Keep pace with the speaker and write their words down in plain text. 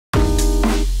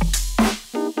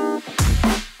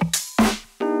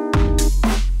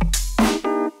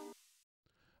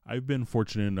I've been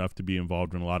fortunate enough to be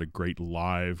involved in a lot of great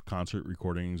live concert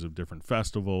recordings of different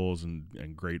festivals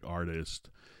and great artists.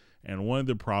 And one of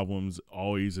the problems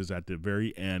always is at the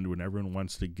very end when everyone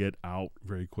wants to get out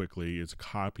very quickly is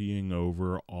copying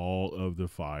over all of the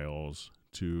files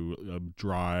to a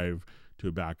drive to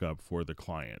a backup for the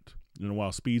client. And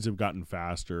while speeds have gotten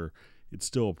faster, it's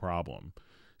still a problem.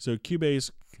 So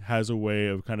Cubase has a way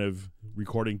of kind of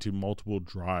recording to multiple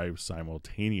drives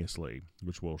simultaneously,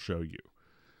 which we'll show you.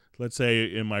 Let's say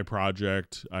in my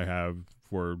project, I have,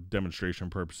 for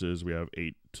demonstration purposes, we have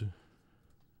eight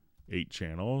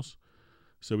channels.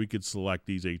 So we could select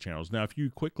these 8 channels. Now, if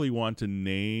you quickly want to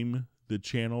name the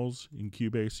channels in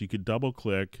Cubase, you could double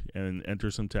click and enter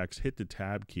some text, hit the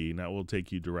tab key, and that will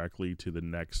take you directly to the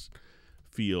next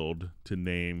field to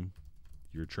name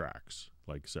your tracks,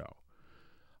 like so.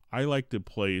 I like to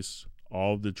place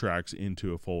all of the tracks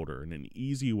into a folder, and an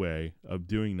easy way of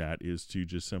doing that is to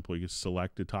just simply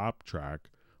select the top track,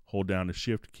 hold down the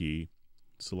shift key,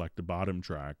 select the bottom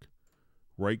track,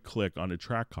 right click on the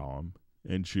track column,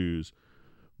 and choose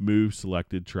move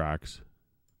selected tracks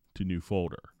to new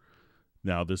folder.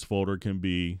 Now this folder can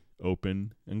be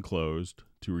open and closed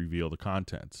to reveal the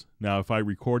contents. Now if I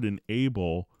record and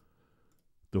enable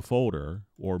the folder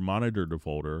or monitor the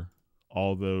folder,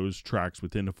 all those tracks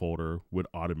within the folder would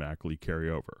automatically carry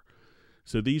over.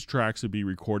 So these tracks would be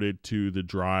recorded to the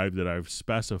drive that I've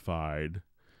specified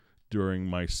during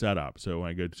my setup. So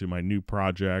when I go to my new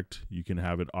project, you can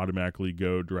have it automatically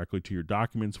go directly to your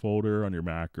documents folder on your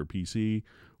Mac or PC,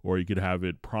 or you could have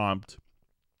it prompt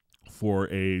for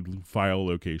a file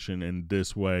location, and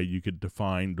this way you could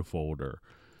define the folder.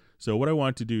 So what I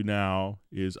want to do now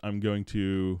is I'm going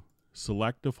to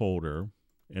select the folder,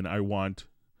 and I want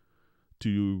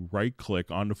to right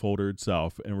click on the folder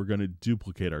itself, and we're going to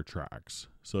duplicate our tracks.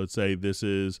 So let's say this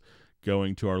is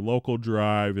going to our local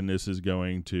drive and this is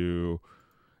going to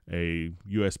a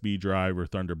USB drive or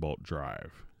Thunderbolt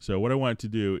drive. So what I want to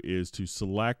do is to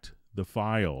select the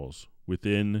files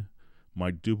within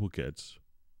my duplicates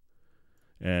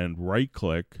and right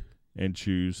click and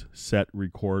choose set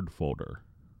record folder.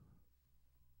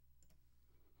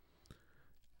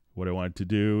 What I want to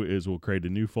do is we'll create a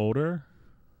new folder.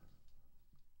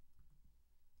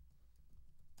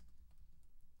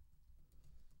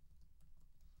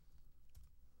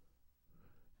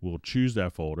 We'll choose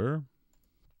that folder.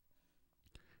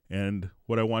 And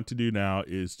what I want to do now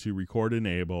is to record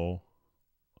enable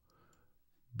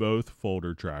both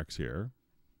folder tracks here.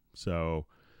 So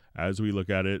as we look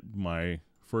at it, my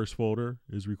first folder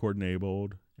is record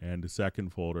enabled and the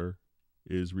second folder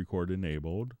is record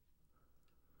enabled.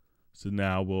 So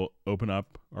now we'll open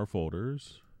up our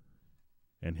folders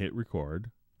and hit record.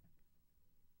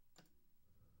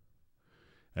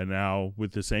 And now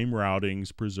with the same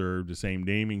routings preserved, the same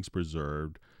namings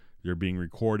preserved, they're being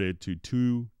recorded to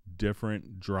 2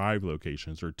 different drive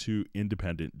locations or 2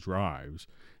 independent drives.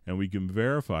 And we can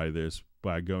verify this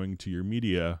by going to your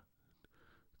media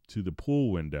to the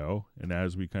pool window. And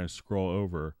as we kind of scroll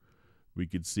over, we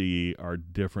could see our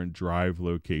different drive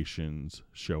locations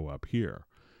show up here.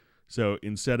 So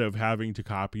instead of having to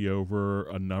copy over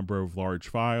a number of large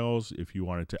files, if you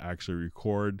wanted to actually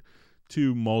record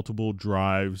to multiple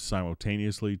drives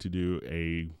simultaneously to do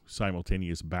a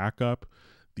simultaneous backup,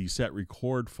 the set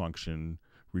record function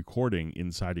recording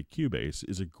inside of Cubase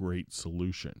is a great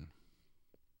solution.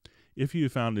 If you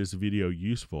found this video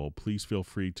useful, please feel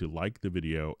free to like the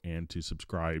video and to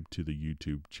subscribe to the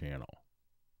YouTube channel.